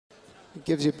It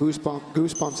gives you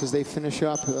goosebumps as they finish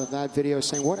up that video,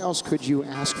 saying, what else could you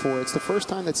ask for? It's the first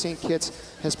time that St.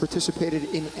 Kitts has participated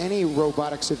in any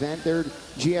robotics event. Their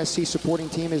GSC supporting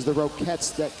team is the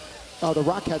Rockettes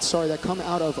that come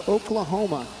out of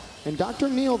Oklahoma. And Dr.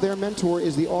 Neal, their mentor,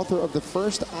 is the author of the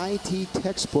first IT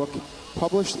textbook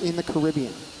published in the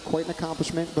Caribbean. Quite an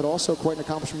accomplishment, but also quite an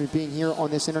accomplishment being here on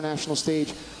this international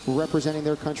stage representing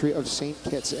their country of St.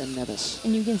 Kitts and Nevis.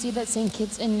 And you can see that St.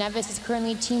 Kitts and Nevis is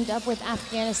currently teamed up with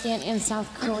Afghanistan and South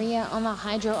Korea on the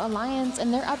Hydro Alliance,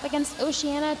 and they're up against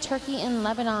Oceania, Turkey, and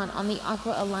Lebanon on the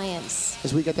Aqua Alliance.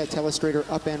 As we get that telestrator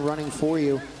up and running for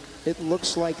you, it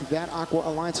looks like that Aqua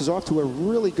Alliance is off to a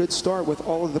really good start with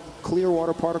all of the clear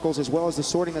water particles as well as the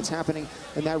sorting that's happening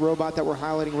in that robot that we're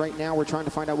highlighting right now. We're trying to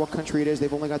find out what country it is.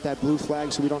 They've only got that blue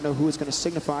flag, so we don't know who it's going to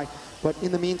signify. But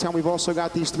in the meantime, we've also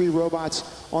got these 3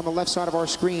 robots on the left side of our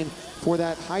screen for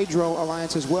that Hydro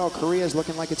Alliance as well. Korea is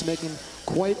looking like it's making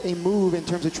quite a move in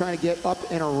terms of trying to get up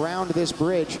and around this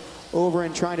bridge over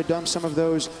and trying to dump some of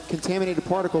those contaminated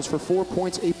particles for 4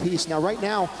 points apiece. Now, right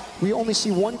now, we only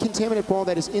see one contaminant ball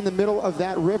that is in the middle of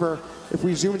that river. If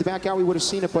we zoomed back out, we would have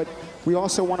seen it, but we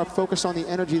also want to focus on the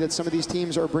energy that some of these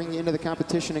teams are bringing into the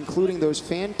competition, including those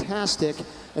fantastic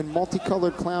and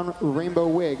multicolored clown rainbow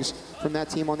wigs from that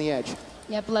team on the edge.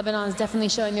 Yep, Lebanon's definitely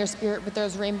showing their spirit with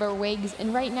those rainbow wigs,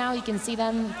 and right now you can see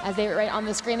them as they were right on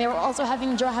the screen. They were also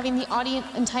having the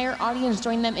entire audience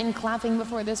join them in clapping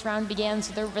before this round began,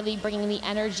 so they're really bringing the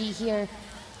energy here.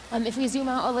 If we zoom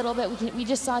out a little bit, we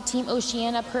just saw Team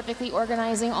Oceania perfectly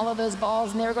organizing all of those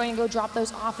balls, and they were going to go drop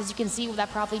those off. As you can see, that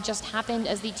probably just happened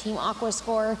as the Team Aqua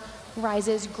score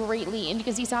rises greatly. And you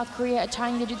can see South Korea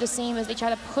trying to do the same as they try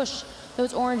to push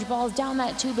those orange balls down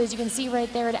that tube, as you can see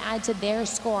right there, to add to their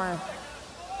score.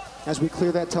 As we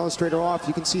clear that telestrator off,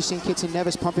 you can see St. Kitts and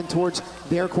Nevis pumping towards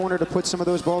their corner to put some of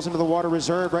those balls into the water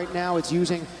reserve. Right now, it's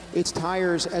using its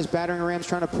tires as battering rams,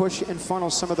 trying to push and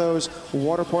funnel some of those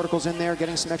water particles in there,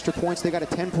 getting some extra points. They got a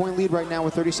 10-point lead right now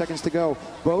with 30 seconds to go.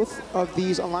 Both of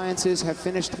these alliances have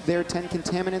finished their 10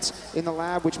 contaminants in the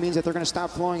lab, which means that they're going to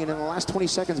stop flowing. And in the last 20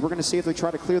 seconds, we're going to see if they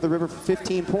try to clear the river for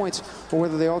 15 points or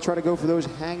whether they all try to go for those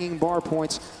hanging bar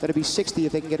points. That'd be 60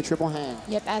 if they can get a triple hang.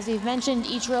 Yep, as we've mentioned,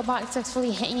 each robot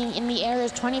successfully hanging in the air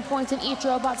is 20 points, and each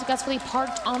robot successfully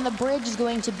parked on the bridge is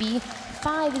going to be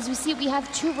 5. As we see, we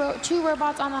have two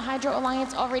robots on the Hydro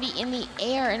Alliance already in the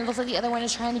air, and it looks like the other one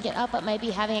is trying to get up but might be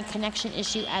having a connection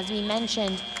issue, as we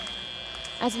mentioned.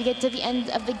 As we get to the end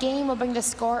of the game, we'll bring the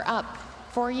score up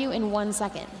for you in 1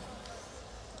 second.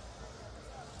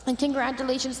 And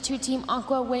congratulations to Team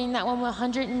Aqua winning that one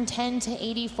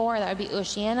 110-84. That would be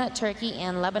Oceania, Turkey,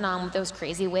 and Lebanon with those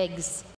crazy wigs.